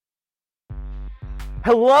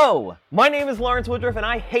Hello! My name is Lawrence Woodruff and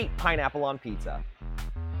I hate pineapple on pizza.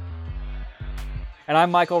 And I'm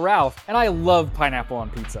Michael Ralph, and I love pineapple on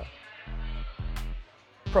pizza.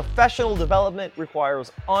 Professional development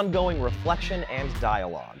requires ongoing reflection and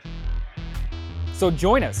dialogue. So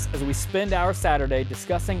join us as we spend our Saturday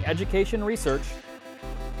discussing education research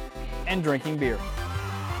and drinking beer.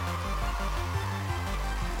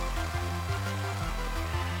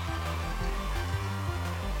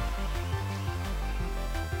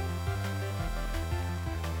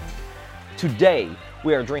 Today,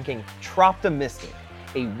 we are drinking Troptomistic,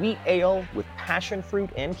 a wheat ale with passion fruit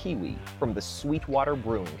and kiwi from the Sweetwater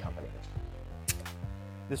Brewing Company.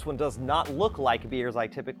 This one does not look like beers I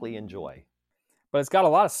typically enjoy. But it's got a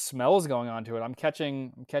lot of smells going on to it. I'm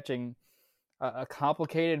catching a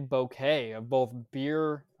complicated bouquet of both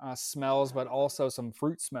beer smells, but also some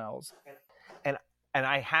fruit smells. And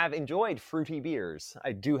I have enjoyed fruity beers.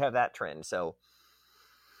 I do have that trend, so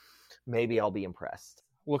maybe I'll be impressed.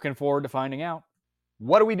 Looking forward to finding out.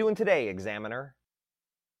 What are we doing today, Examiner?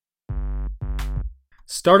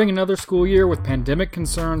 Starting another school year with pandemic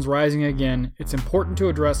concerns rising again, it's important to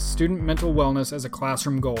address student mental wellness as a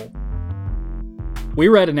classroom goal. We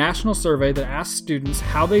read a national survey that asked students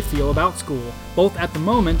how they feel about school, both at the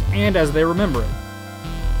moment and as they remember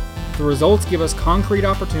it. The results give us concrete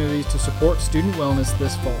opportunities to support student wellness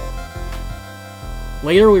this fall.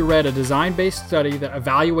 Later, we read a design-based study that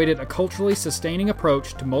evaluated a culturally sustaining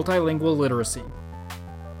approach to multilingual literacy.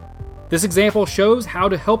 This example shows how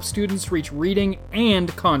to help students reach reading and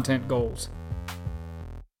content goals.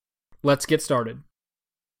 Let's get started.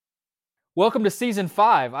 Welcome to Season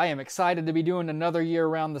 5. I am excited to be doing another year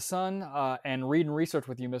around the sun and read and research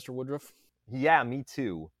with you, Mr. Woodruff. Yeah, me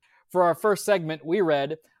too. For our first segment, we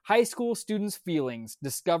read High School Students' Feelings,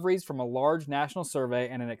 Discoveries from a Large National Survey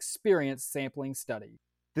and an Experience Sampling Study.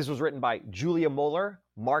 This was written by Julia Moeller,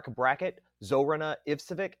 Mark Brackett, Zorana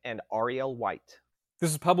Ivcevic, and Ariel White. This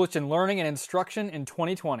was published in Learning and Instruction in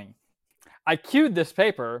 2020. I queued this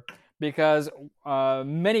paper because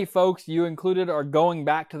many folks, you included, are going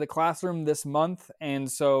back to the classroom this month, and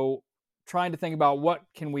so trying to think about what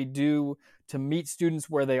can we do to meet students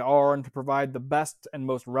where they are and to provide the best and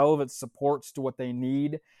most relevant supports to what they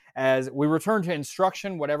need as we return to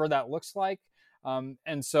instruction, whatever that looks like.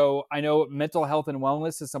 And so I know mental health and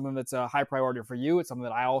wellness is something that's a high priority for you. It's something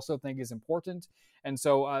that I also think is important. And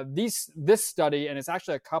so this study, and it's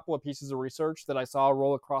actually a couple of pieces of research that I saw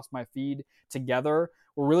roll across my feed together,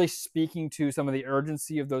 were really speaking to some of the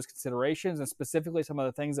urgency of those considerations and specifically some of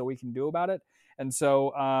the things that we can do about it. And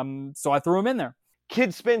so I threw them in there.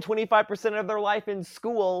 Kids spend 25% of their life in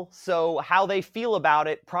school, so how they feel about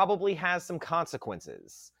it probably has some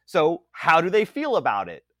consequences. So how do they feel about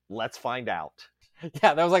it? Let's find out.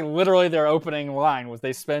 Yeah, that was like literally their opening line, was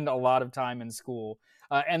they spend a lot of time in school.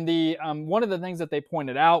 And the one of the things that they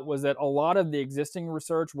pointed out was that a lot of the existing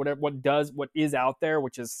research, what is out there,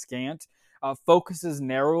 which is scant, focuses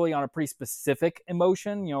narrowly on a pretty specific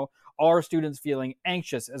emotion. You know, are students feeling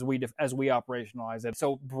anxious as we operationalize it?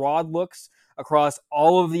 So broad looks across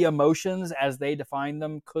all of the emotions as they define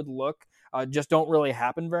them could look. Just don't really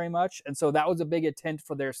happen very much. And so that was a big intent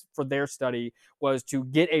for their study, was to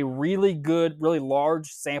get a really good, really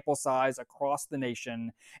large sample size across the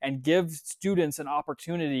nation and give students an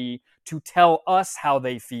opportunity to tell us how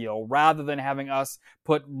they feel rather than having us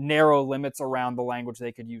put narrow limits around the language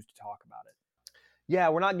they could use to talk about it. Yeah,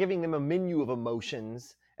 we're not giving them a menu of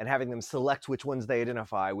emotions and having them select which ones they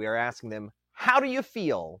identify. We are asking them, how do you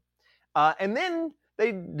feel? And then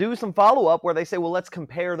they do some follow-up where they say, well, let's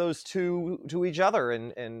compare those two to each other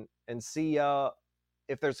and see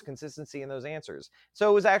if there's consistency in those answers. So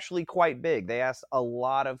it was actually quite big. They asked a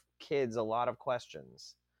lot of kids a lot of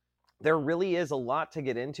questions. There really is a lot to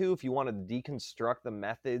get into if you want to deconstruct the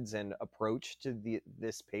methods and approach to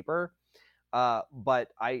this paper. But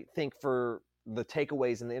I think for the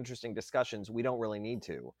takeaways and the interesting discussions, we don't really need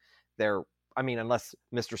to. Unless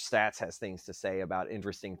Mr. Stats has things to say about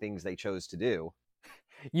interesting things they chose to do.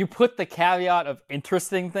 You put the caveat of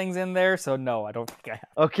interesting things in there, so no, I don't think I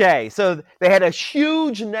have. Okay, so they had a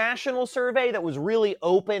huge national survey that was really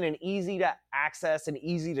open and easy to access and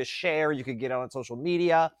easy to share. You could get on social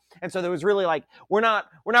media. And so there was really like, we're not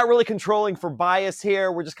really controlling for bias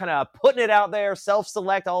here. We're just kind of putting it out there,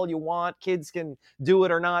 self-select all you want. Kids can do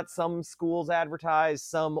it or not. Some schools advertise,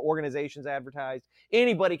 some organizations advertise.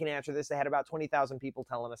 Anybody can answer this. They had about 20,000 people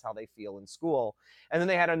telling us how they feel in school. And then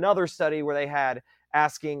they had another study where they had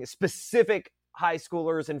asking specific high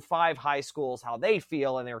schoolers in 5 high schools how they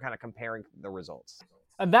feel, and they were kind of comparing the results.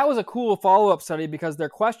 And that was a cool follow-up study because their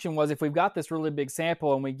question was, if we've got this really big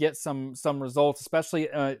sample and we get some results, especially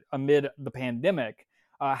amid the pandemic,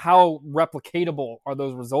 how replicatable are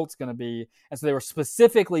those results going to be? And so they were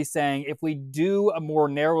specifically saying, if we do a more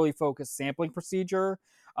narrowly focused sampling procedure,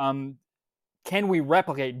 do we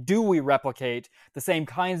replicate the same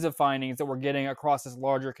kinds of findings that we're getting across this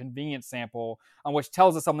larger convenience sample, which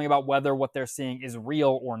tells us something about whether what they're seeing is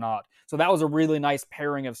real or not. So that was a really nice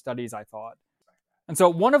pairing of studies, I thought. And so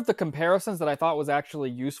one of the comparisons that I thought was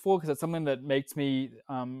actually useful, because it's something that makes me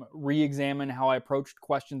re-examine how I approached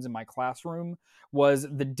questions in my classroom, was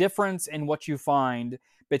the difference in what you find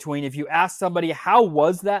between if you ask somebody, how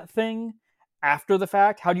was that thing after the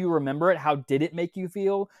fact? How do you remember it? How did it make you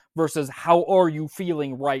feel? Versus how are you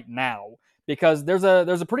feeling right now? Because there's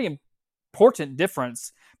a pretty important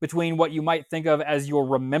difference between what you might think of as your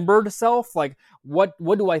remembered self, like what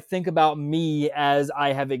do I think about me as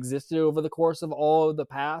I have existed over the course of all of the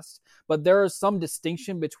past, but there is some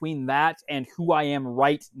distinction between that and who I am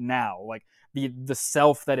right now, like the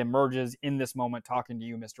self that emerges in this moment talking to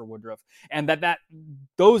you, Mr. Woodruff, and that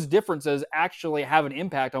those differences actually have an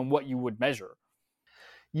impact on what you would measure.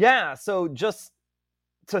 Yeah, so just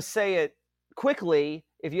to say it quickly,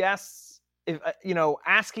 if you ask,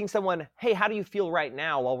 asking someone, hey, how do you feel right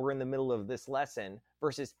now while we're in the middle of this lesson,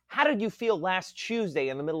 versus how did you feel last Tuesday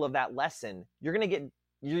in the middle of that lesson,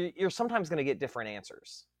 you're sometimes going to get different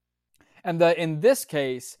answers. And in this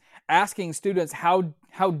case, asking students, how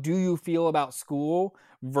do you feel about school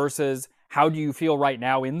versus how do you feel right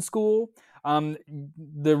now in school?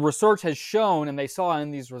 The research has shown, and they saw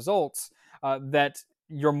in these results, that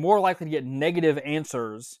you're more likely to get negative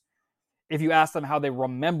answers if you ask them how they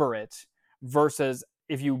remember it versus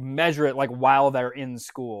if you measure it like while they're in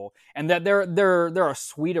school. And that there are a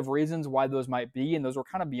suite of reasons why those might be, and those were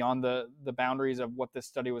kind of beyond the boundaries of what this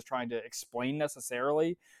study was trying to explain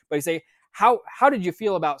necessarily. But you say, how did you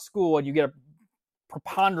feel about school? And you get a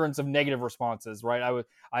preponderance of negative responses, right?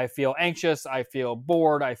 I feel anxious, I feel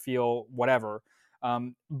bored, I feel whatever.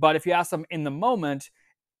 But if you ask them in the moment,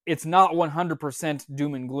 it's not 100%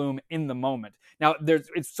 doom and gloom in the moment. Now,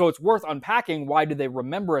 it's worth unpacking why do they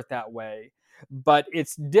remember it that way, but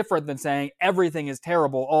it's different than saying everything is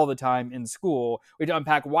terrible all the time in school. We have to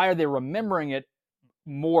unpack why are they remembering it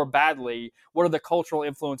more badly? What are the cultural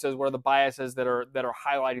influences? What are the biases that are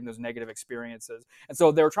highlighting those negative experiences? And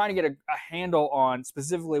so they're trying to get a handle on,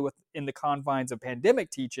 specifically within the confines of pandemic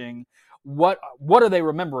teaching, what are they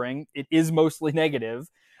remembering? It is mostly negative,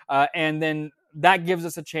 and then that gives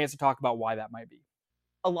us a chance to talk about why that might be.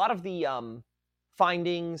 A lot of the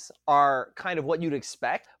findings are kind of what you'd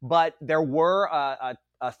expect, but there were a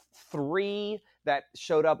 3 that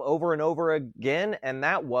showed up over and over again, and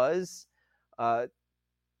that was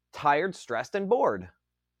tired, stressed, and bored.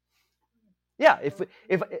 Yeah, if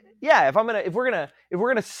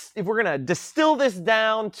we're gonna distill this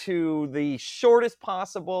down to the shortest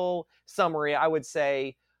possible summary, I would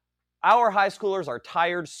say our high schoolers are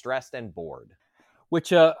tired, stressed, and bored.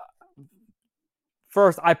 Which,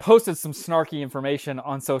 first, I posted some snarky information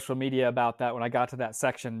on social media about that when I got to that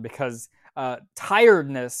section, because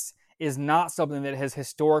tiredness is not something that has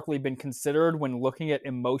historically been considered when looking at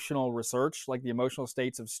emotional research, like the emotional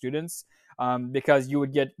states of students, because you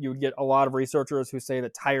would get a lot of researchers who say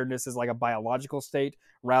that tiredness is like a biological state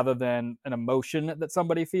rather than an emotion that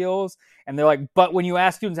somebody feels. And they're like, but when you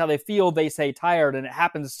ask students how they feel, they say tired, and it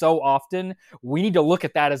happens so often. We need to look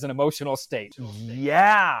at that as an emotional state.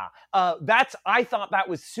 Yeah, I thought that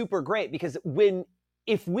was super great, because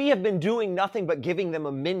if we have been doing nothing but giving them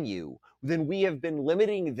a menu, then we have been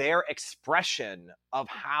limiting their expression of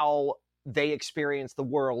how they experience the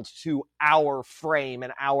world to our frame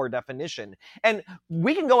and our definition. And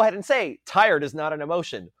we can go ahead and say tired is not an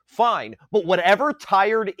emotion. Fine. But whatever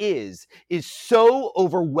tired is so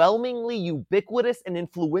overwhelmingly ubiquitous and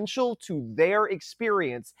influential to their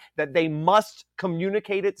experience that they must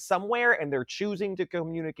communicate it somewhere, and they're choosing to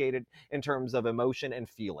communicate it in terms of emotion and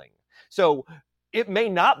feeling. So it may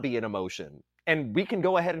not be an emotion, and we can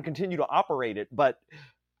go ahead and continue to operate it, but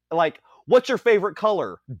like, what's your favorite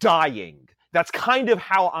color? Dying. That's kind of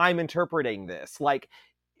how I'm interpreting this. Like,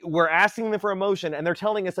 we're asking them for emotion, and they're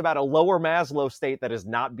telling us about a lower Maslow state that is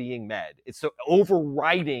not being met. It's so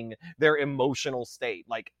overriding their emotional state.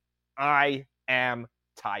 Like, I am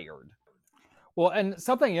tired. Well, and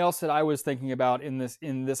something else that I was thinking about in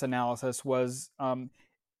this analysis was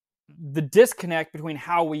the disconnect between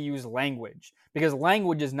how we use language, because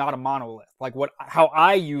language is not a monolith. Like how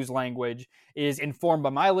I use language is informed by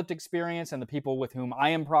my lived experience and the people with whom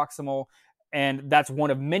I am proximal, and that's one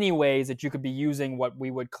of many ways that you could be using what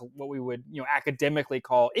we would academically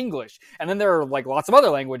call English. And then there are like lots of other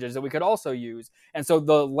languages that we could also use, and so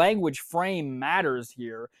the language frame matters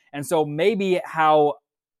here. And so maybe how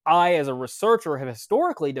I, as a researcher, have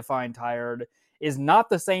historically defined tired is not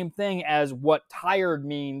the same thing as what tired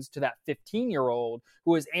means to that 15-year-old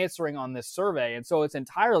who is answering on this survey. And so it's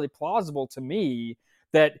entirely plausible to me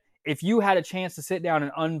that if you had a chance to sit down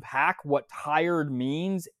and unpack what tired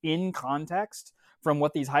means in context from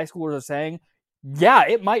what these high schoolers are saying, yeah,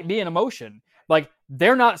 it might be an emotion. Like,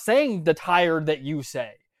 they're not saying the tired that you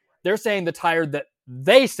say. They're saying the tired that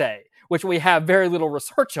they say, which we have very little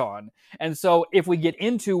research on. And so if we get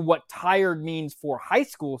into what tired means for high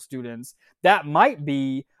school students, that might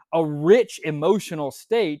be a rich emotional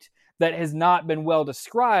state that has not been well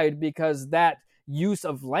described because that use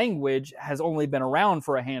of language has only been around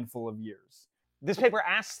for a handful of years. This paper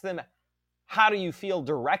asks them, how do you feel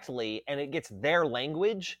directly? And it gets their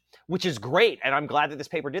language, which is great. And I'm glad that this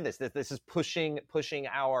paper did this. This is pushing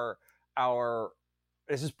our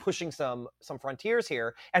this is pushing some frontiers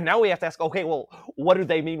here. And now we have to ask, okay, well, what do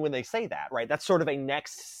they mean when they say that, right? That's sort of a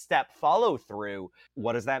next step follow through.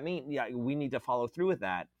 What does that mean? Yeah, we need to follow through with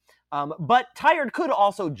that. But tired could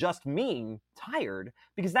also just mean tired,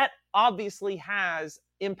 because that obviously has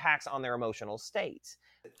impacts on their emotional state.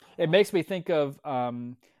 It makes me think of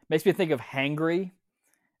hangry.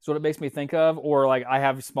 That's what it makes me think of. Or like, I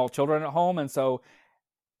have small children at home, and so,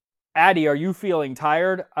 Addie, are you feeling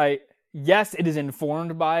tired? Yes, it is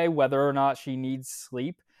informed by whether or not she needs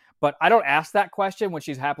sleep, but I don't ask that question when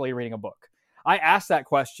she's happily reading a book. I ask that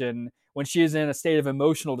question when she is in a state of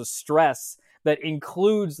emotional distress that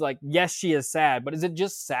includes, like, yes, she is sad, but is it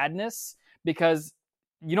just sadness? Because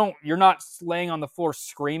you're not laying on the floor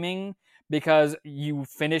screaming because you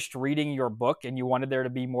finished reading your book and you wanted there to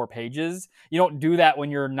be more pages. You don't do that when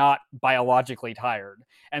you're not biologically tired.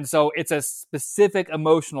 And so it's a specific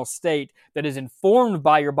emotional state that is informed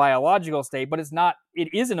by your biological state, but it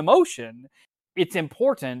is an emotion. It's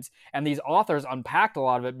important. And these authors unpacked a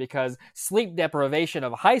lot of it because sleep deprivation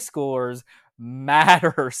of high schoolers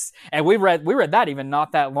matters. And we read that even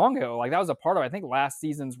not that long ago. Like, that was a part of, I think, last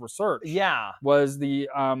season's research. Yeah. Was the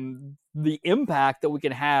impact that we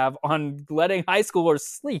can have on letting high schoolers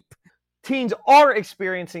sleep. Teens are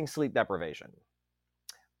experiencing sleep deprivation.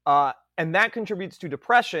 And that contributes to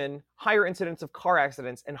depression, higher incidence of car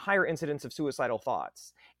accidents, and higher incidence of suicidal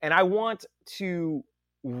thoughts. And I want to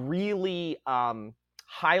really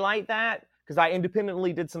highlight that because I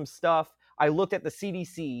independently did some stuff. I looked at the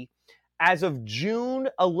CDC. As of June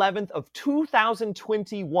 11th of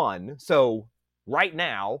 2021, so right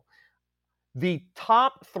now, the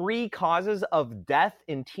top 3 causes of death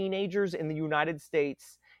in teenagers in the United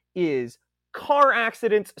States is car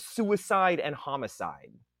accidents, suicide, and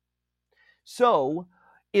homicide. So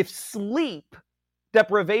if sleep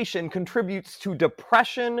deprivation contributes to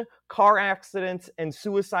depression, car accidents, and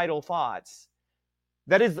suicidal thoughts,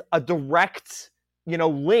 that is a direct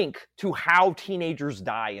link to how teenagers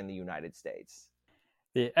die in the United States.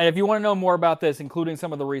 Yeah. And if you want to know more about this, including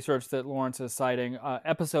some of the research that Lawrence is citing,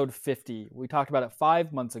 episode 50, we talked about it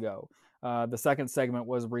 5 months ago. The second segment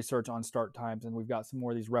was research on start times, and we've got some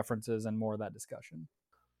more of these references and more of that discussion.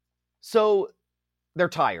 So they're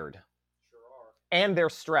tired. Sure are. And they're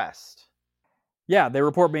stressed. Yeah, they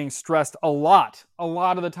report being stressed a lot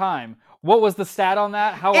of the time. What was the stat on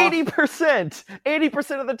that? How 80%!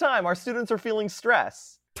 80% of the time, our students are feeling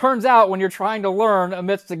stress. Turns out when you're trying to learn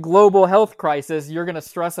amidst a global health crisis, you're going to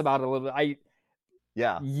stress about it a little bit.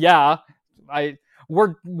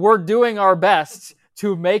 We're doing our best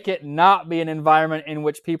to make it not be an environment in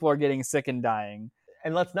which people are getting sick and dying.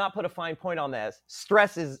 And let's not put a fine point on this.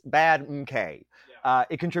 Stress is bad, okay.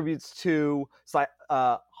 It contributes to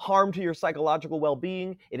harm to your psychological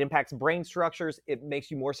well-being. It impacts brain structures. It makes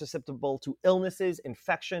you more susceptible to illnesses,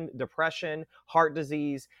 infection, depression, heart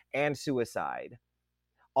disease, and suicide.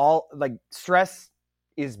 Stress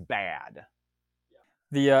is bad.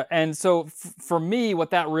 And so for me,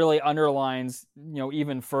 what that really underlines,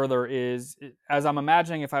 even further is, as I'm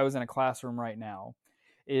imagining if I was in a classroom right now,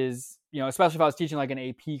 is, especially if I was teaching like an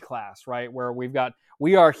AP class, right, where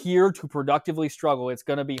we are here to productively struggle. It's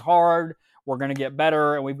going to be hard. We're going to get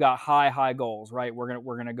better, and we've got high goals, right? We're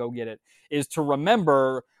going to go get it. Is to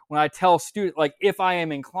remember when I tell students, like, if I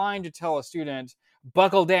am inclined to tell a student,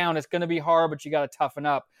 buckle down, it's going to be hard, but you got to toughen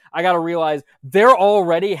up, I got to realize they're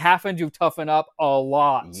already having to toughen up a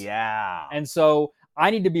lot. Yeah. And so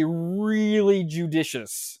I need to be really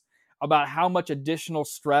judicious about how much additional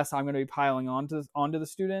stress I'm going to be piling onto the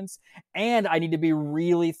students. And I need to be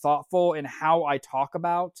really thoughtful in how I talk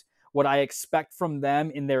about what I expect from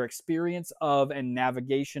them in their experience of and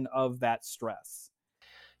navigation of that stress.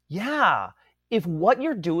 Yeah. If what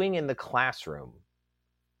you're doing in the classroom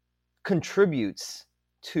contributes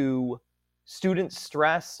to student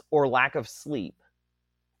stress or lack of sleep,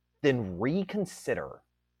 then reconsider.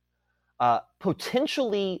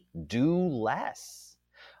 Potentially do less.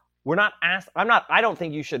 I don't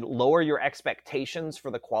think you should lower your expectations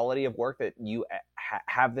for the quality of work that you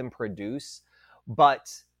have them produce, but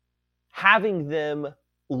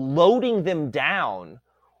loading them down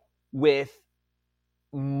with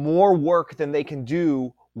more work than they can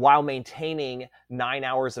do while maintaining 9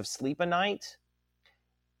 hours of sleep a night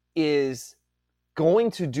is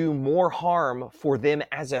going to do more harm for them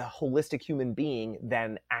as a holistic human being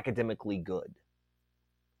than academically good.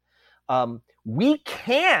 We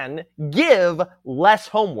can give less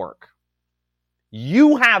homework.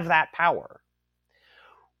 You have that power.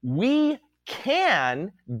 We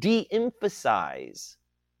can de-emphasize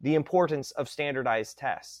the importance of standardized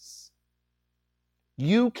tests.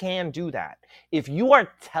 You can do that. If you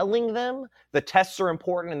are telling them the tests are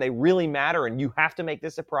important and they really matter and you have to make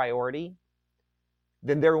this a priority,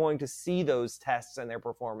 then they're going to see those tests and their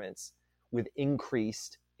performance with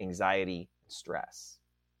increased anxiety and stress.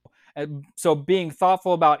 So being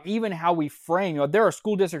thoughtful about even how we frame, there are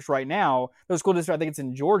school districts right now, there's a school district, I think it's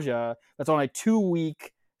in Georgia, that's on a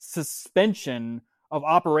 2-week suspension of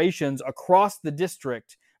operations across the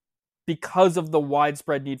district because of the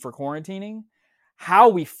widespread need for quarantining. How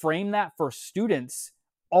we frame that for students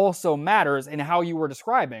also matters in how you were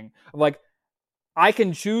describing. Like, I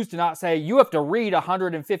can choose to not say, you have to read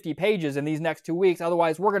 150 pages in these next 2 weeks,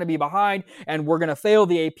 otherwise we're going to be behind and we're going to fail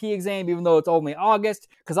the AP exam even though it's only August.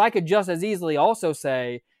 Because I could just as easily also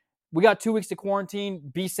say, we got 2 weeks to quarantine,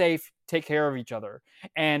 be safe, take care of each other,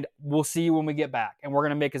 and we'll see you when we get back. And we're going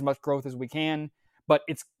to make as much growth as we can. But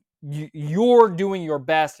you're doing your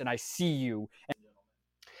best, and I see you.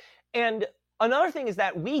 And another thing is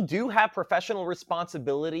that we do have professional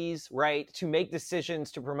responsibilities, right, to make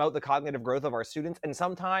decisions to promote the cognitive growth of our students. And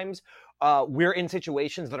sometimes we're in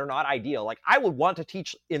situations that are not ideal. Like, I would want to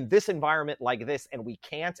teach in this environment like this, and we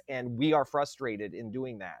can't, and we are frustrated in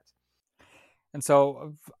doing that. And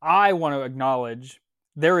so I want to acknowledge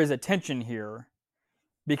there is a tension here,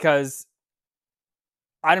 because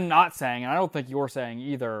I'm not saying, and I don't think you're saying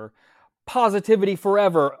either, positivity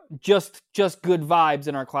forever, just good vibes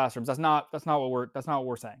in our classrooms. That's not what we're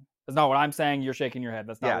saying. That's not what I'm saying. You're shaking your head.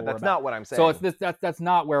 That's not that's not what I'm saying. So it's that's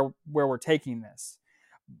not where we're taking this.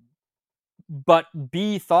 But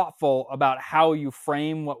be thoughtful about how you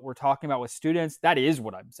frame what we're talking about with students. That is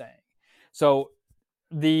what I'm saying. So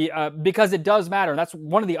because it does matter. And that's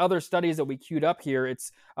one of the other studies that we queued up here.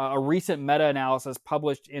 It's a recent meta-analysis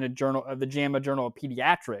published in a journal, the JAMA Journal of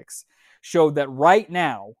Pediatrics, showed that right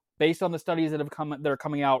now, based on the studies that are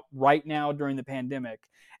coming out right now during the pandemic,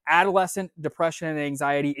 adolescent depression and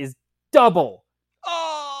anxiety is double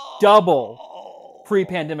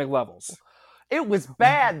pre-pandemic levels. It was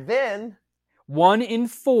bad then. 1 in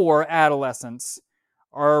 4 adolescents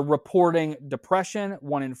are reporting depression,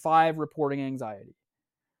 1 in 5 reporting anxiety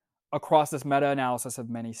across this meta-analysis of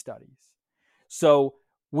many studies. So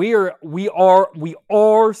we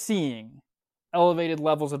are seeing elevated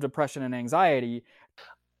levels of depression and anxiety.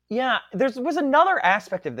 Yeah, there was another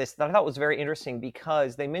aspect of this that I thought was very interesting,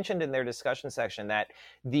 because they mentioned in their discussion section that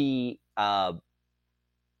there's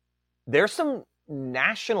some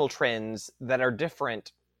national trends that are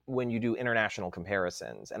different when you do international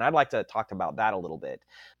comparisons. And I'd like to talk about that a little bit.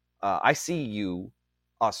 I see you,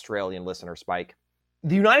 Australian listener Spike.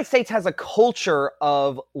 The United States has a culture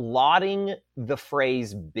of lauding the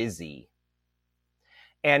phrase busy.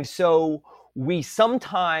 And so we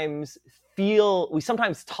sometimes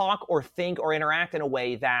talk or think or interact in a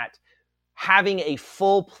way that having a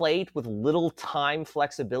full plate with little time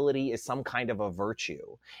flexibility is some kind of a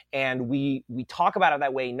virtue. And we talk about it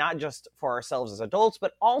that way, not just for ourselves as adults,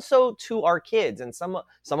 but also to our kids. And some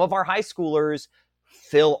of our high schoolers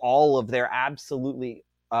fill all of their absolutely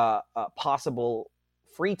possible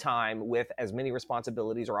free time with as many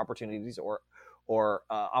responsibilities or opportunities or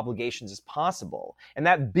obligations as possible. And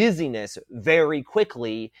that busyness very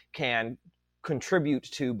quickly can contribute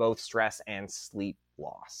to both stress and sleep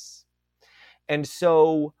loss. And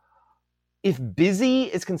so if busy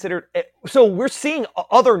is considered, so we're seeing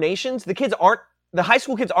other nations, the high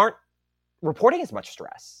school kids aren't reporting as much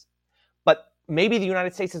stress, but maybe the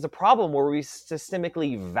United States is a problem where we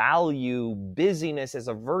systemically value busyness as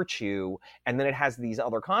a virtue, and then it has these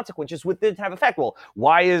other consequences which then have effect. Well,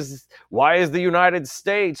 why is the United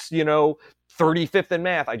States, 35th in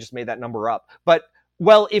math? I just made that number up. But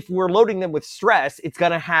well, if we're loading them with stress, it's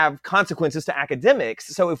going to have consequences to academics.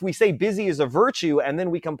 So if we say busy is a virtue and then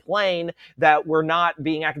we complain that we're not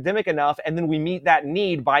being academic enough, and then we meet that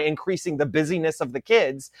need by increasing the busyness of the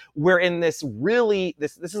kids, we're in this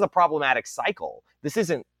is a problematic cycle. This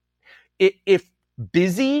isn't, if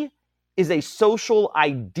Busy is a social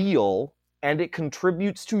ideal and it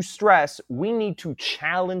contributes to stress. We need to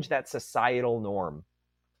challenge that societal norm.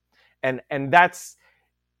 And that's,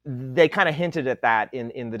 they kind of hinted at that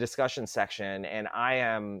in the discussion section, and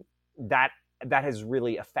that has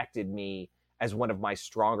really affected me as one of my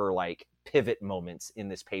stronger like pivot moments in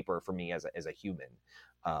this paper for me as a human.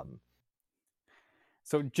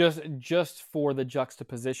 So just for the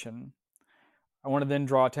juxtaposition, I want to then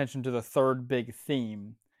draw attention to the third big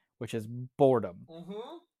theme, which is boredom.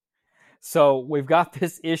 Mm-hmm. So we've got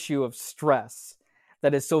this issue of stress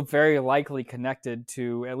that is so very likely connected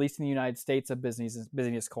to, at least in the United States, a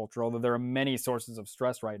busyness culture. Although there are many sources of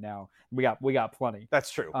stress right now, we got plenty.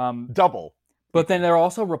 That's true. Double. But then they're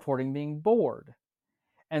also reporting being bored,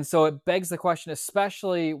 and so it begs the question,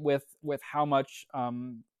 especially with how much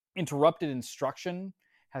interrupted instruction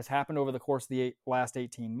has happened over the course of the last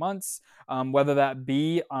 18 months, whether that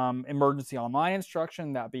be emergency online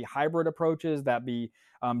instruction, that be hybrid approaches, that be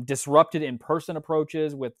disrupted in-person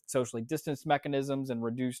approaches with socially distanced mechanisms and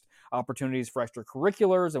reduced opportunities for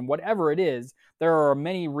extracurriculars, and whatever it is, there are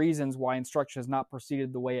many reasons why instruction has not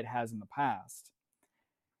proceeded the way it has in the past.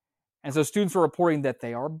 And so students are reporting that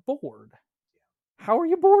they are bored. How are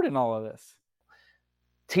you bored in all of this?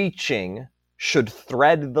 Teaching should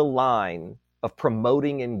thread the line of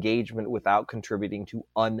promoting engagement without contributing to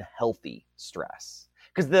unhealthy stress.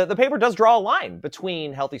 Because the paper does draw a line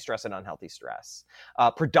between healthy stress and unhealthy stress.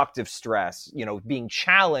 Productive stress, being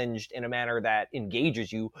challenged in a manner that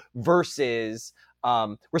engages you versus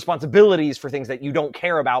responsibilities for things that you don't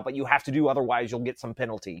care about, but you have to do, otherwise you'll get some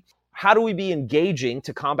penalty. How do we be engaging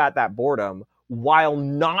to combat that boredom while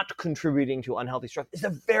not contributing to unhealthy stress? It's a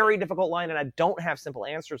very difficult line, and I don't have simple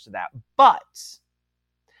answers to that. But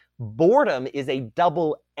boredom is a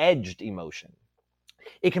double-edged emotion.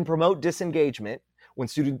 It can promote disengagement when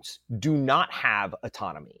students do not have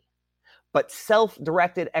autonomy, but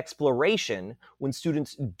self-directed exploration when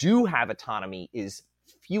students do have autonomy is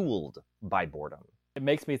fueled by boredom. It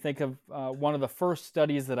makes me think of one of the first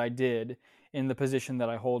studies that I did in the position that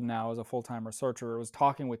I hold now as a full-time researcher. I was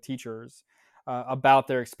talking with teachers about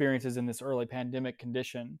their experiences in this early pandemic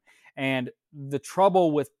condition, and the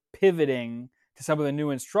trouble with pivoting to some of the new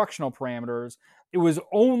instructional parameters. We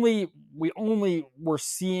only were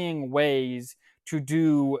seeing ways to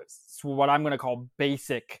do what I'm going to call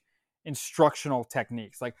basic instructional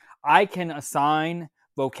techniques. Like, I can assign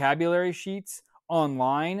vocabulary sheets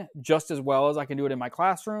online just as well as I can do it in my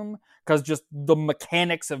classroom, because just the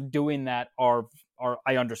mechanics of doing that are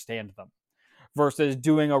I understand them. Versus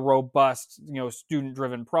doing a robust,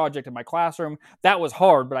 student-driven project in my classroom. That was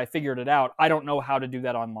hard, but I figured it out. I don't know how to do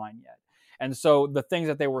that online yet. And so the things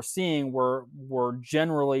that they were seeing were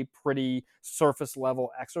generally pretty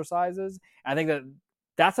surface-level exercises. And I think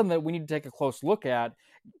that's something that we need to take a close look at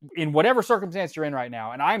in whatever circumstance you're in right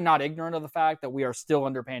now. And I'm not ignorant of the fact that we are still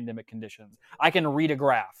under pandemic conditions. I can read a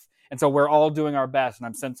graph. And so we're all doing our best, and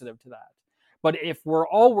I'm sensitive to that. But if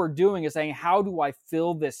all we're doing is saying, how do I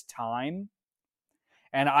fill this time?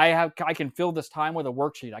 And I can fill this time with a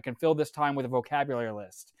worksheet. I can fill this time with a vocabulary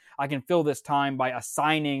list. I can fill this time by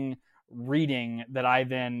assigning reading that I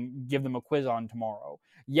then give them a quiz on tomorrow.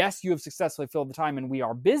 Yes, you have successfully filled the time and we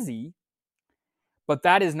are busy, but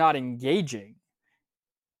that is not engaging.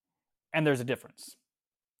 And there's a difference.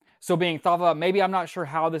 So being thoughtful about, maybe I'm not sure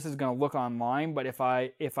how this is going to look online, but if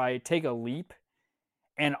I take a leap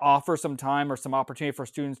and offer some time or some opportunity for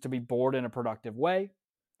students to be bored in a productive way,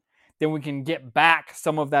 then we can get back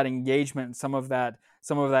some of that engagement, some of that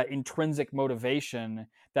intrinsic motivation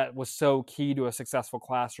that was so key to a successful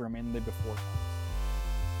classroom in the before times.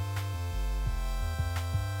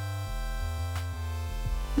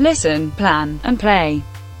 Listen, plan, and play.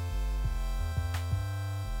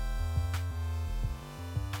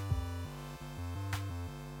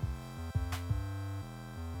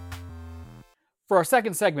 For our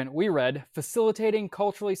second segment, we read Facilitating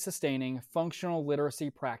Culturally Sustaining Functional Literacy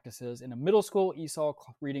Practices in a Middle School ESOL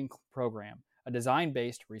Reading Program, a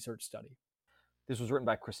design-based research study. This was written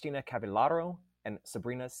by Cristina Cavallaro and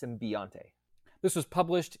Sabrina Symbiante. This was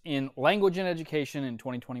published in Language and Education in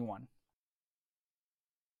 2021.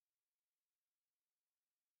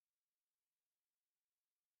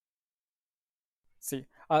 See,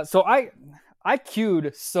 so I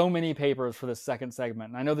queued so many papers for this second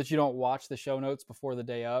segment. And I know that you don't watch the show notes before the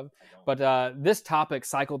day of, but this topic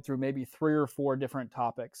cycled through maybe 3 or 4 different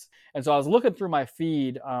topics. And so I was looking through my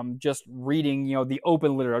feed, just reading, the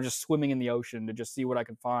open literature, just swimming in the ocean to just see what I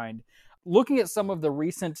could find. Looking at some of the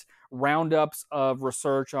recent roundups of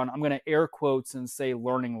research on, I'm going to air quotes and say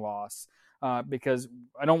learning loss. because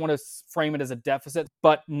I don't want to frame it as a deficit,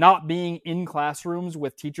 but not being in classrooms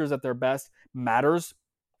with teachers at their best matters.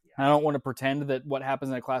 And I don't want to pretend that what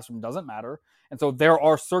happens in a classroom doesn't matter. And so there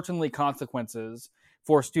are certainly consequences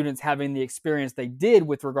for students having the experience they did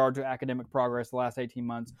with regard to academic progress the last 18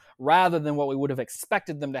 months, rather than what we would have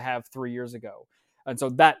expected them to have 3 years ago. And so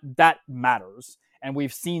that matters. And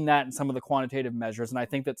we've seen that in some of the quantitative measures. And I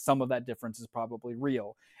think that some of that difference is probably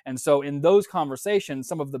real. And so in those conversations,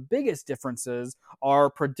 some of the biggest differences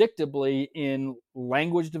are predictably in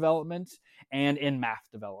language development and in math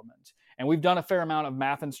development. And we've done a fair amount of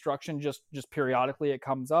math instruction, just periodically it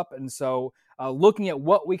comes up. And so looking at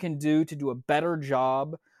what we can do to do a better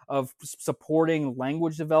job of supporting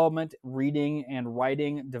language development, reading and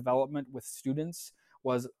writing development with students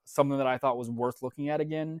was something that I thought was worth looking at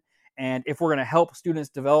again. And if we're going to help students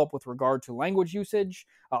develop with regard to language usage,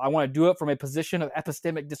 I want to do it from a position of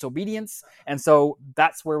epistemic disobedience. And so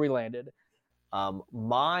that's where we landed.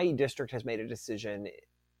 My district has made a decision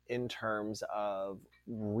in terms of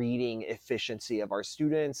reading efficiency of our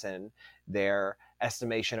students and their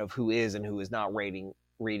estimation of who is and who is not reading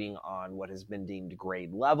on what has been deemed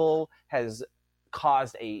grade level has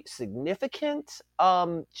caused a significant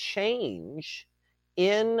change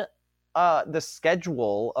in the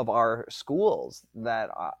schedule of our schools that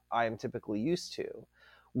I am typically used to.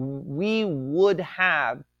 We would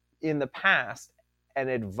have in the past an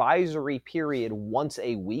advisory period once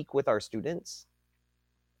a week with our students.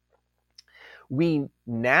 We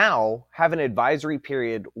now have an advisory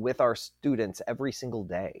period with our students every single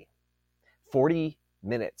day. 40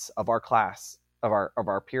 minutes of our class, of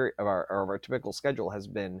our period, of our typical schedule has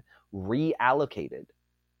been reallocated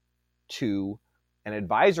to an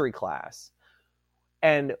advisory class.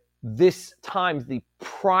 And this time, the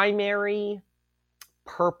primary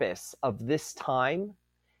purpose of this time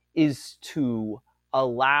is to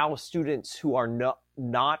allow students who are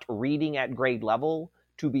not reading at grade level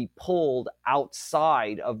to be pulled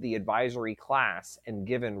outside of the advisory class and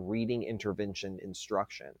given reading intervention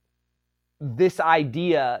instruction. This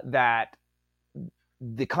idea that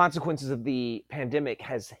the consequences of the pandemic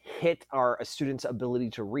has hit our students'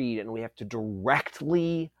 ability to read, and we have to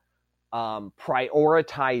directly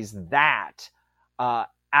prioritize that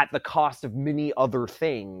at the cost of many other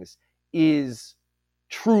things, is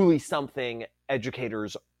truly something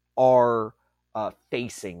educators are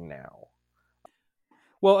facing now.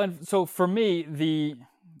 Well, and so for me, the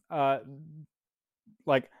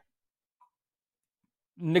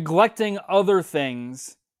neglecting other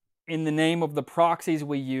things in the name of the proxies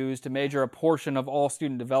we use to measure a portion of all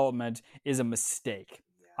student development is a mistake.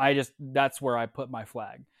 That's where I put my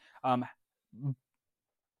flag.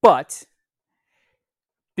 But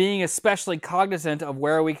being especially cognizant of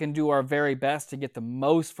where we can do our very best to get the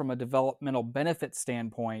most from a developmental benefit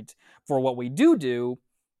standpoint for what we do,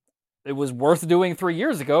 it was worth doing 3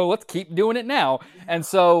 years ago. Let's keep doing it now. And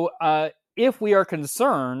so if we are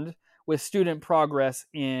concerned with student progress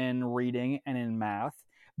in reading and in math,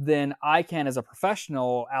 then I can, as a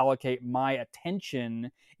professional, allocate my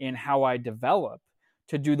attention in how I develop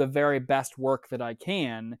to do the very best work that I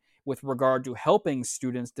can with regard to helping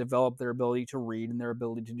students develop their ability to read and their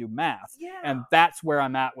ability to do math. Yeah. And that's where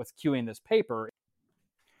I'm at with queuing this paper.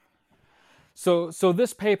 So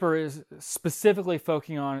this paper is specifically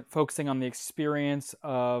focusing on the experience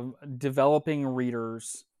of developing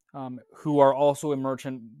readers who are also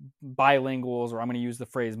emergent bilinguals, or I'm going to use the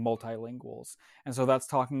phrase multilinguals. And so that's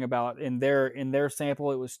talking about in their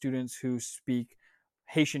sample, it was students who speak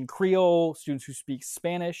Haitian Creole, students who speak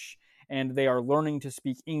Spanish, and they are learning to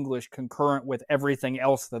speak English concurrent with everything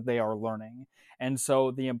else that they are learning. And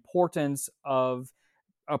so the importance of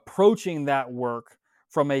approaching that work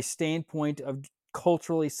from a standpoint of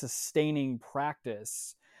culturally sustaining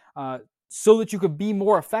practice, so that you could be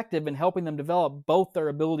more effective in helping them develop both their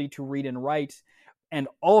ability to read and write and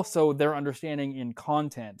also their understanding in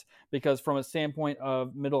content. Because from a standpoint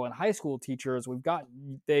of middle and high school teachers,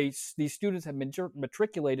 these students have been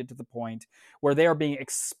matriculated to the point where they are being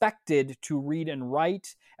expected to read and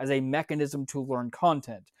write as a mechanism to learn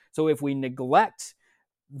content. So if we neglect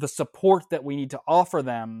the support that we need to offer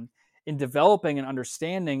them in developing an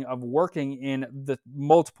understanding of working in the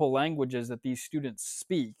multiple languages that these students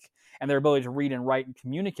speak and their ability to read and write and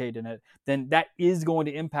communicate in it, then that is going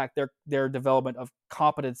to impact their development of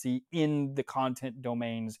competency in the content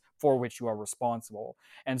domains for which you are responsible.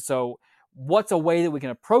 And so what's a way that we can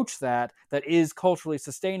approach that is culturally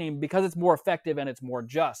sustaining because it's more effective and it's more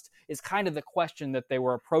just is kind of the question that they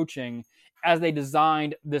were approaching as they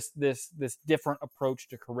designed this different approach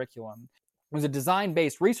to curriculum. was a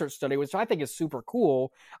design-based research study, which I think is super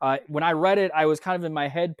cool. When I read it, I was kind of in my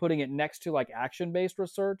head putting it next to like action-based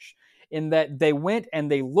research, in that they went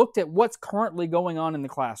and they looked at what's currently going on in the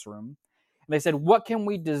classroom. And they said, what can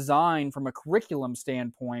we design from a curriculum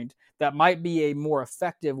standpoint that might be a more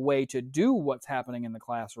effective way to do what's happening in the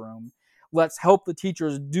classroom? Let's help the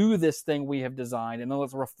teachers do this thing we have designed, and then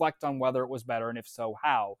let's reflect on whether it was better, and if so,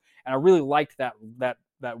 how. And I really liked that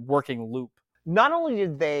working loop. Not only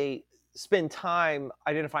did they spend time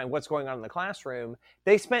identifying what's going on in the classroom,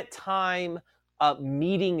 they spent time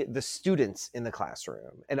meeting the students in the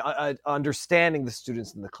classroom and understanding the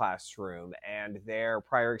students in the classroom and their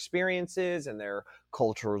prior experiences and their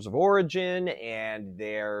cultures of origin and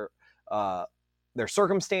their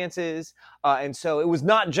circumstances. And so it was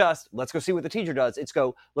not just, let's go see what the teacher does. Let's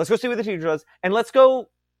go see what the teacher does, and let's go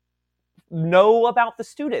know about the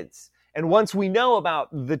students. And once we know about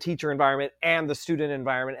the teacher environment and the student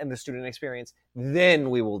experience, then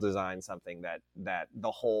we will design something that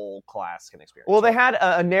the whole class can experience. Well, they had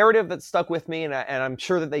a narrative that stuck with me, and I'm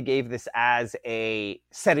sure that they gave this as a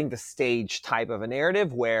setting the stage type of a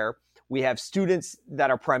narrative, where we have students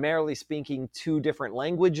that are primarily speaking 2 different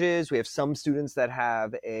languages. We have some students that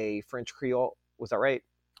have a French Creole. Was that right?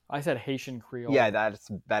 I said Haitian Creole. Yeah, that's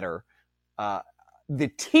better. The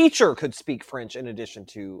teacher could speak French in addition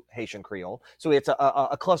to Haitian Creole. So it's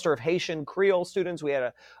a cluster of Haitian Creole students. We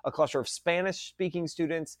had a cluster of Spanish-speaking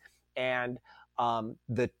students, and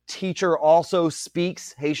the teacher also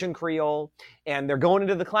speaks Haitian Creole. And they're going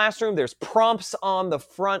into the classroom. There's prompts on the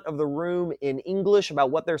front of the room in English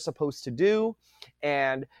about what they're supposed to do.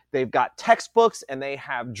 And they've got textbooks, and they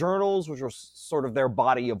have journals, which are sort of their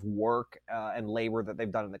body of work and labor that they've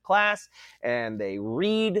done in the class. And they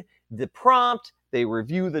read the prompt. They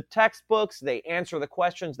review the textbooks, they answer the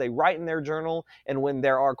questions, they write in their journal, and when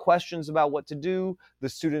there are questions about what to do, the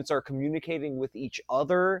students are communicating with each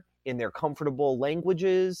other in their comfortable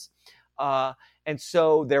languages. And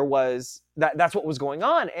so there was, that's what was going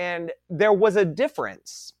on. And there was a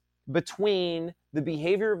difference between the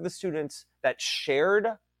behavior of the students that shared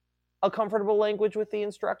a comfortable language with the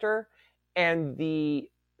instructor and the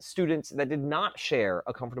students that did not share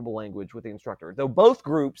a comfortable language with the instructor. Though both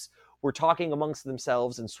groups were talking amongst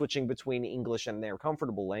themselves and switching between English and their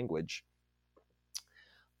comfortable language,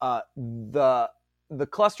 the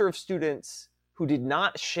cluster of students who did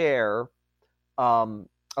not share a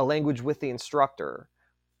language with the instructor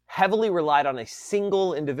heavily relied on a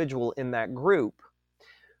single individual in that group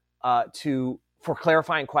for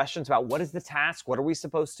clarifying questions about what is the task, what are we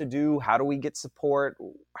supposed to do, how do we get support,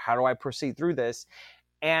 how do I proceed through this.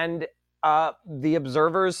 And the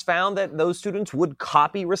observers found that those students would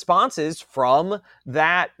copy responses from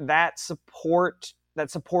that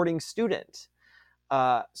supporting student.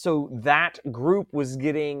 So that group was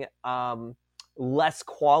getting less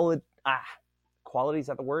quality. Quality, is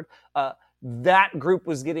that the word? That group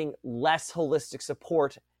was getting less holistic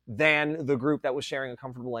support than the group that was sharing a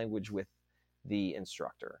comfortable language with the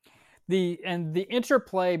instructor. The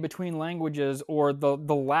interplay between languages, or the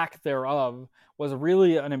lack thereof, was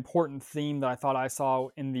really an important theme that I thought I saw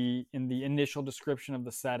in the initial description of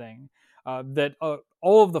the setting. That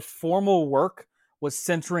all of the formal work was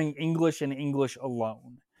centering English and English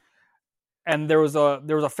alone, and there was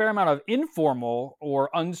a fair amount of informal or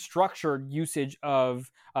unstructured usage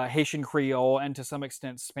of Haitian Creole and to some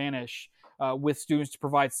extent Spanish with students to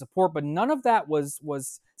provide support, but none of that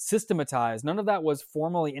was systematized. None of that was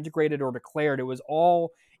formally integrated or declared. It was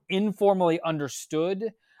all informally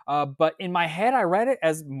understood. But in my head, I read it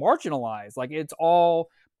as marginalized. Like, it's all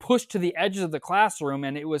pushed to the edges of the classroom,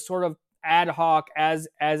 and it was sort of ad hoc as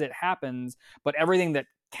it happens. But everything that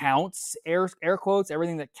counts, air quotes,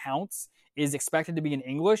 everything that counts is expected to be in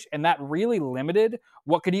English, and that really limited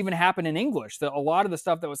what could even happen in English. A lot of the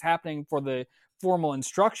stuff that was happening for the formal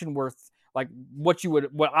instruction were like what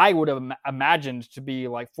I would have imagined to be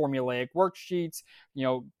like formulaic worksheets,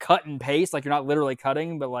 cut and paste, like you're not literally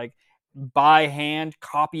cutting, but like by hand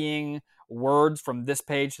copying words from this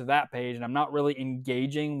page to that page, and I'm not really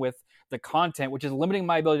engaging with the content, which is limiting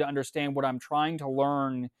my ability to understand what I'm trying to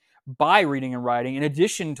learn by reading and writing, in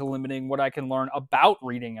addition to limiting what I can learn about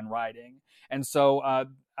reading and writing. And so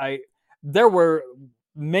there were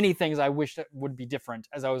many things I wish that would be different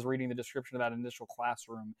as I was reading the description of that initial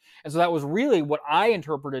classroom. And so that was really what I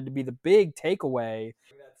interpreted to be the big takeaway.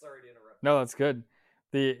 Sorry to interrupt. No, that's good.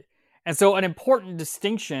 And so an important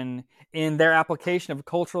distinction in their application of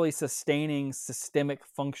culturally sustaining systemic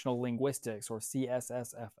functional linguistics, or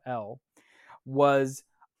CSSFL, was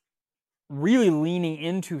really leaning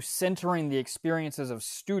into centering the experiences of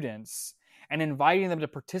students and inviting them to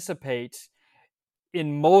participate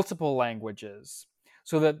in multiple languages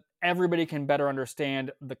so that everybody can better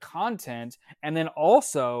understand the content, and then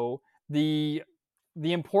also the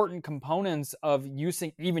important components of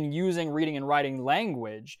using reading and writing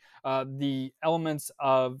language, the elements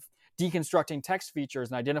of deconstructing text features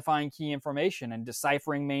and identifying key information and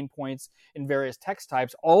deciphering main points in various text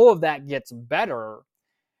types. All of that gets better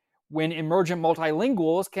when emergent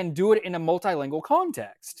multilinguals can do it in a multilingual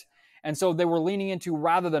context. And so they were leaning into,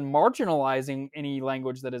 rather than marginalizing any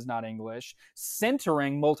language that is not English,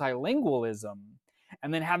 centering multilingualism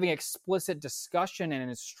and then having explicit discussion and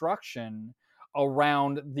instruction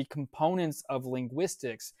around the components of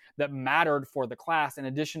linguistics that mattered for the class, in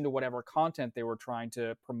addition to whatever content they were trying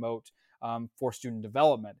to promote for student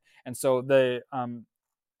development. And so they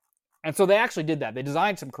actually did that. They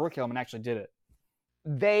designed some curriculum and actually did it.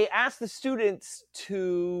 They asked the students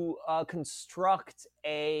to construct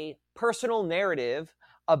a personal narrative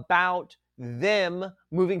about them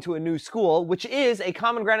moving to a new school, which is a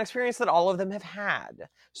common ground experience that all of them have had.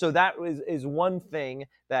 So that is one thing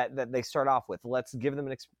that they start off with. Let's give them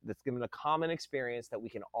a common experience that we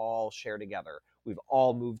can all share together. We've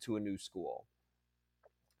all moved to a new school.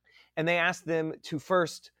 And they asked them to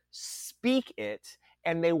first speak it,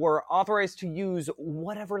 and they were authorized to use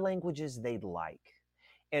whatever languages they'd like.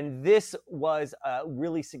 And this was a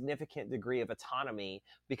really significant degree of autonomy,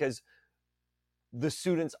 because the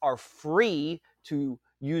students are free to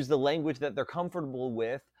use the language that they're comfortable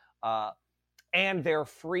with, and they're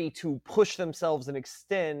free to push themselves and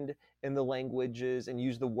extend in the languages and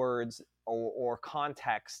use the words or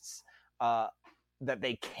contexts that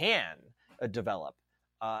they can develop.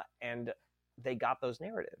 And they got those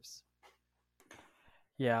narratives.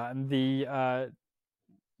 Yeah, and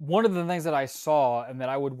one of the things that I saw and that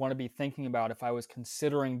I would want to be thinking about if I was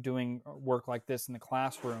considering doing work like this in the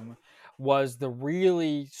classroom was the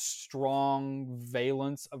really strong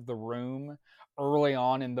valence of the room early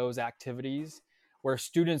on in those activities, where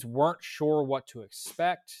students weren't sure what to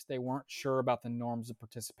expect. They weren't sure about the norms of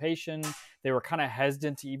participation. They were kind of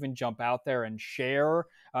hesitant to even jump out there and share,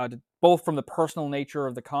 both from the personal nature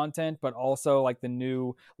of the content, but also like the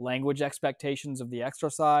new language expectations of the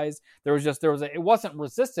exercise. It wasn't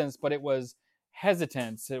resistance, but it was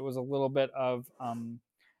hesitance. It was a little bit of I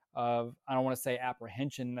don't want to say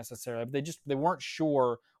apprehension necessarily, but they weren't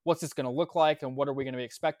sure what's this going to look like and what are we going to be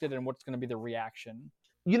expected and what's going to be the reaction.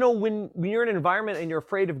 You know, when you're in an environment and you're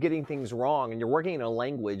afraid of getting things wrong and you're working in a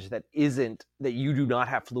language that you do not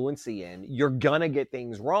have fluency in, you're gonna get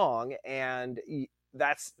things wrong, and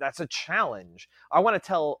that's a challenge. I want to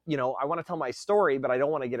tell my story, but I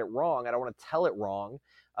don't want to get it wrong. I don't want to tell it wrong.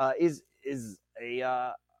 Is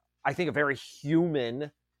I think a very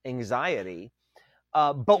human anxiety.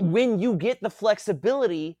 But when you get the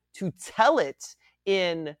flexibility to tell it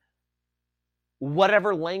in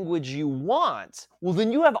whatever language you want, well,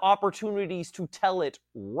 then you have opportunities to tell it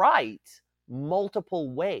right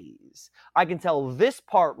multiple ways. I can tell this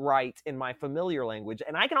part right in my familiar language,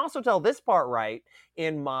 and I can also tell this part right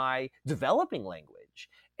in my developing language.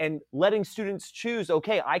 And letting students choose,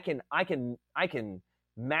 okay, I can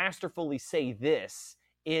masterfully say this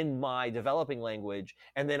in my developing language,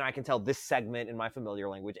 and then I can tell this segment in my familiar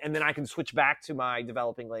language, and then I can switch back to my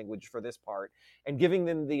developing language for this part. And giving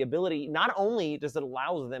them the ability, not only does it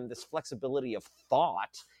allow them this flexibility of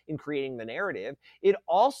thought in creating the narrative, it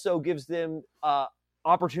also gives them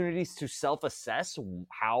opportunities to self-assess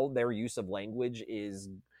how their use of language is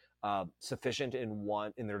sufficient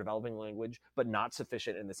in their developing language, but not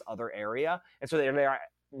sufficient in this other area. And so they're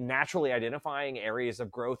naturally identifying areas of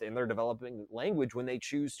growth in their developing language when they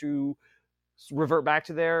choose to revert back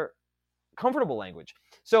to their comfortable language.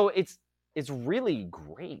 So it's really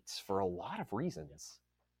great for a lot of reasons.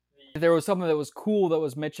 There was something that was cool that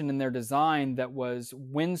was mentioned in their design, that was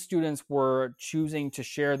when students were choosing to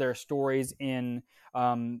share their stories in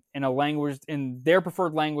a language, in their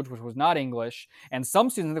preferred language, which was not English, and some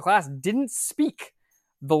students in the class didn't speak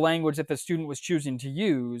the language that the student was choosing to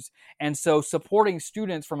use. And so supporting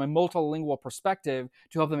students from a multilingual perspective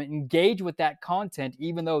to help them engage with that content,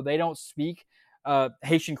 even though they don't speak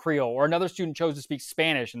Haitian Creole, or another student chose to speak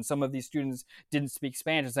Spanish and some of these students didn't speak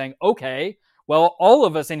Spanish, and saying, okay, well, all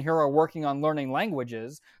of us in here are working on learning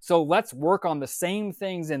languages, so let's work on the same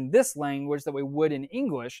things in this language that we would in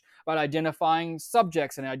English, about identifying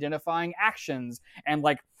subjects and identifying actions, and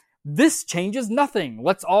like, this changes nothing.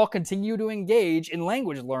 Let's all continue to engage in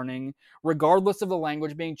language learning, regardless of the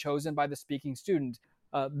language being chosen by the speaking student.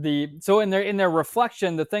 So in their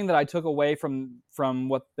reflection, the thing that I took away from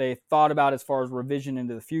what they thought about as far as revision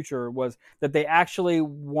into the future was that they actually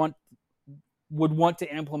would want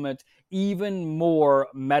to implement even more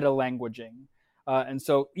meta languaging. And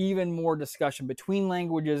so even more discussion between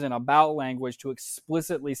languages and about language to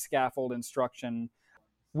explicitly scaffold instruction.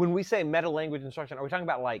 When we say meta-language instruction, are we talking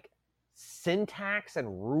about like syntax and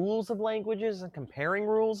rules of languages and comparing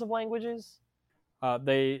rules of languages?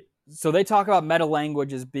 They talk about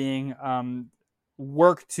meta-language as being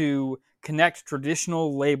work to connect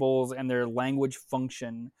traditional labels and their language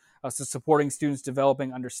function, so supporting students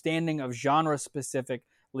developing understanding of genre-specific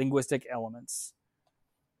linguistic elements.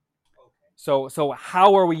 So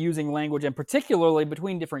how are we using language, and particularly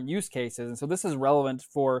between different use cases? And so this is relevant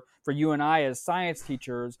for you and I as science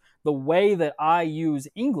teachers. The way that I use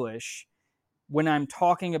English when I'm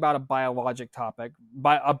talking about a biology topic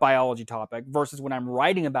versus when I'm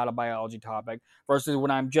writing about a biology topic versus when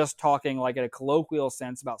I'm just talking like in a colloquial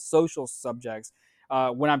sense about social subjects,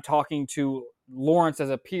 when I'm talking to Lawrence as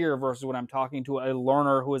a peer versus when I'm talking to a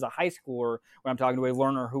learner who is a high schooler, when I'm talking to a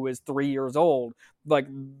learner who is 3 years old, like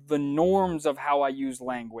the norms of how I use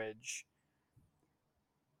language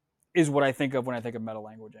is what I think of when I think of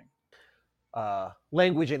meta-languaging.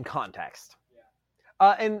 Language in context.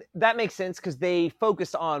 And that makes sense because they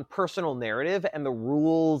focus on personal narrative and the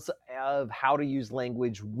rules of how to use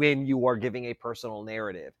language when you are giving a personal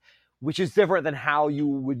narrative, which is different than how you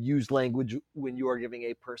would use language when you are giving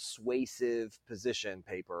a persuasive position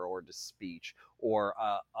paper or speech or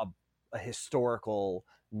a historical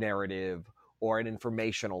narrative or an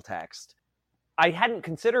informational text. I hadn't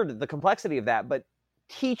considered the complexity of that, but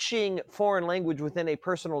teaching foreign language within a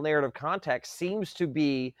personal narrative context seems to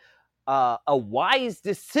be a wise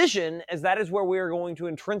decision, as that is where we are going to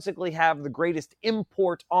intrinsically have the greatest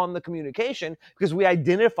import on the communication because we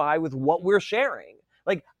identify with what we're sharing.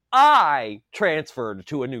 Like, I transferred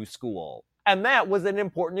to a new school, and that was an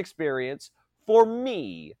important experience for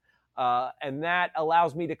me. And that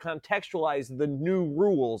allows me to contextualize the new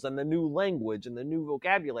rules and the new language and the new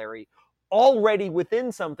vocabulary already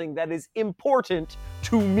within something that is important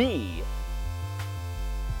to me.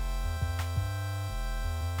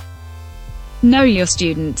 Know your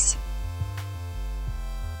students.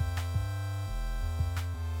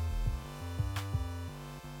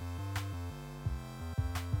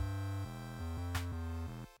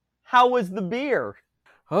 How was the beer?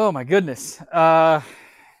 Oh my goodness. I'm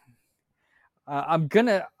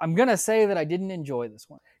gonna say that I didn't enjoy this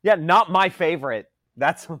one. Yeah, not my favorite.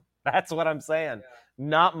 That's what I'm saying.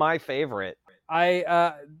 Not my favorite.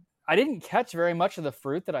 I didn't catch very much of the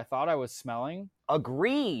fruit that I thought I was smelling.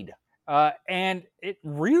 Agreed. And it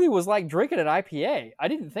really was like drinking an IPA. I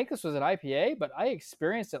didn't think this was an IPA, but I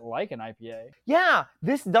experienced it like an IPA. Yeah,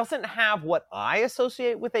 this doesn't have what I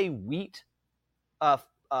associate with a wheat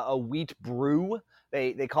brew.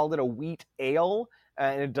 They called it a wheat ale,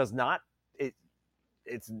 and it does not.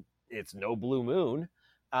 It's no Blue Moon,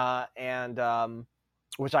 and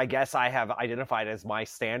which I guess I have identified as my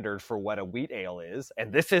standard for what a wheat ale is,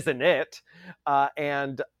 and this isn't it.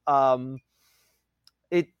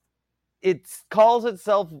 It calls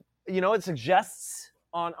itself, it suggests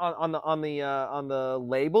on the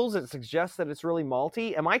labels, it suggests that it's really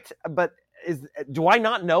malty. Do I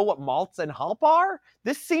not know what malts and hop are?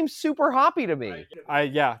 This seems super hoppy to me.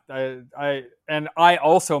 I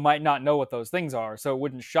also might not know what those things are, so it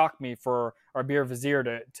wouldn't shock me for our beer vizier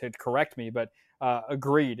to correct me. But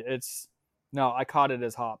agreed, I caught it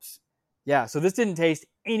as hops. Yeah, so this didn't taste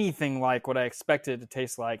anything like what I expected it to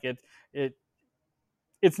taste like.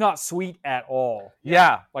 It's not sweet at all.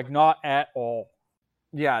 Yeah, like not at all.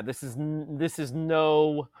 Yeah, this is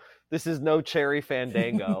no Cherry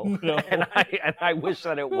Fandango, no. and I wish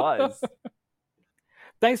that it was.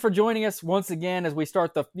 Thanks for joining us once again as we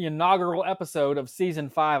start the inaugural episode of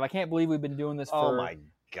season 5. I can't believe we've been doing this for my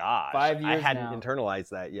gosh, 5 years I hadn't now. Internalized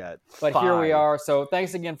that yet. But here we are. So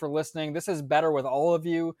thanks again for listening. This is better with all of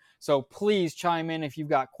you. So please chime in if you've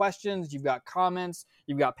got questions, you've got comments,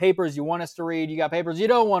 you've got papers you want us to read, you got papers you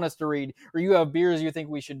don't want us to read, or you have beers you think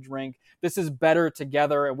we should drink. This is better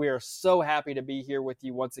together, and we are so happy to be here with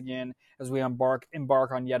you once again as we embark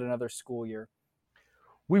on yet another school year.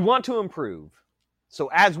 We want to improve. So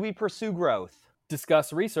as we pursue growth,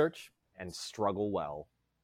 discuss research, and struggle well.